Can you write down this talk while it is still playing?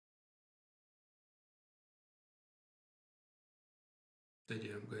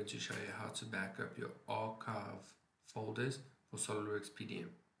video, I'm going to show you how to back up your archive folders for SOLIDWORKS PDM.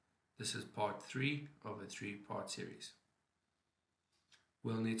 This is part 3 of a 3-part series.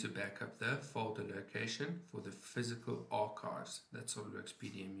 We'll need to back up the folder location for the physical archives that SOLIDWORKS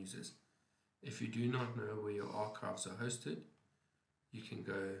PDM uses. If you do not know where your archives are hosted, you can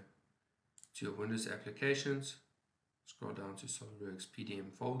go to your Windows applications, scroll down to SOLIDWORKS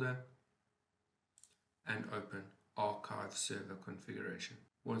PDM folder, and open Archive Server configuration.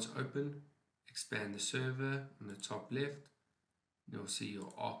 Once open, expand the server on the top left. You'll see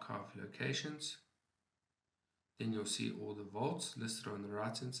your archive locations. Then you'll see all the vaults listed on the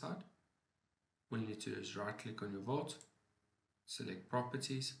right hand side. What you need to do is right click on your vault, select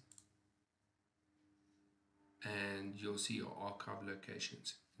properties, and you'll see your archive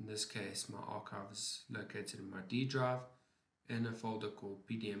locations. In this case, my archive is located in my D drive in a folder called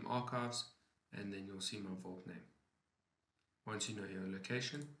PDM Archives, and then you'll see my vault name. Once you know your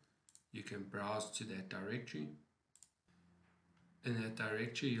location, you can browse to that directory. In that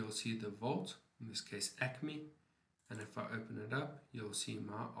directory, you'll see the vault, in this case Acme, and if I open it up, you'll see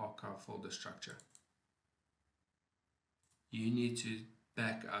my archive folder structure. You need to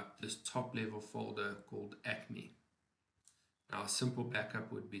back up this top level folder called Acme. Now, a simple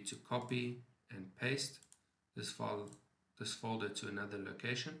backup would be to copy and paste this folder to another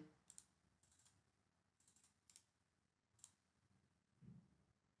location.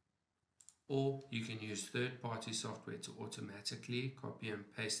 Or you can use third-party software to automatically copy and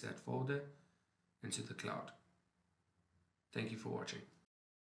paste that folder into the cloud. Thank you for watching.